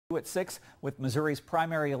At 6, with Missouri's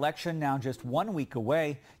primary election now just 1 week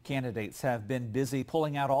away, candidates have been busy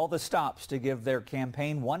pulling out all the stops to give their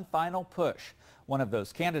campaign one final push. One of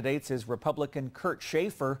those candidates is Republican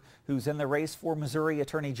Schaefer, who's in the race for Missouri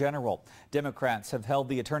Attorney General. Democrats have held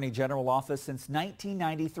the Attorney General office since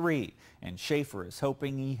 1993, and Schaefer is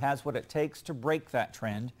hoping he has what it takes to break that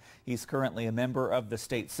trend. He's currently a member of the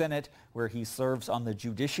state Senate, where he serves on the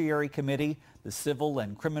Judiciary Committee, the Civil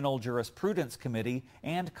and Criminal Jurisprudence Committee,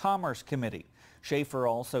 and Commerce Committee. Schaefer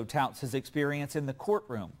also touts his experience in the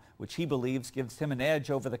courtroom, which he believes gives him an edge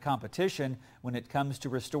over the competition when it comes to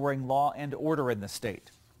restoring law and order in the state.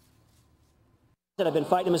 I've been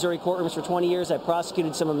fighting in Missouri courtrooms for 20 years. I've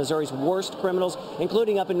prosecuted some of Missouri's worst criminals,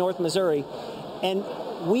 including up in North Missouri. And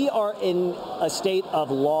we are in a state of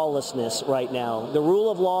lawlessness right now. The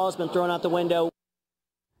rule of law has been thrown out the window.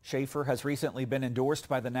 Schaefer has recently been endorsed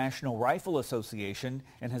by the National Rifle Association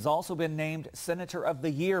and has also been named Senator of the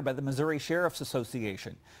Year by the Missouri Sheriff's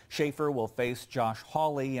Association. Schaefer will face Josh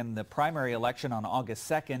Hawley in the primary election on August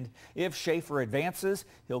 2nd. If Schaefer advances,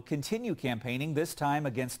 he'll continue campaigning, this time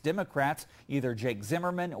against Democrats, either Jake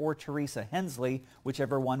Zimmerman or Teresa Hensley,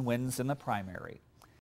 whichever one wins in the primary.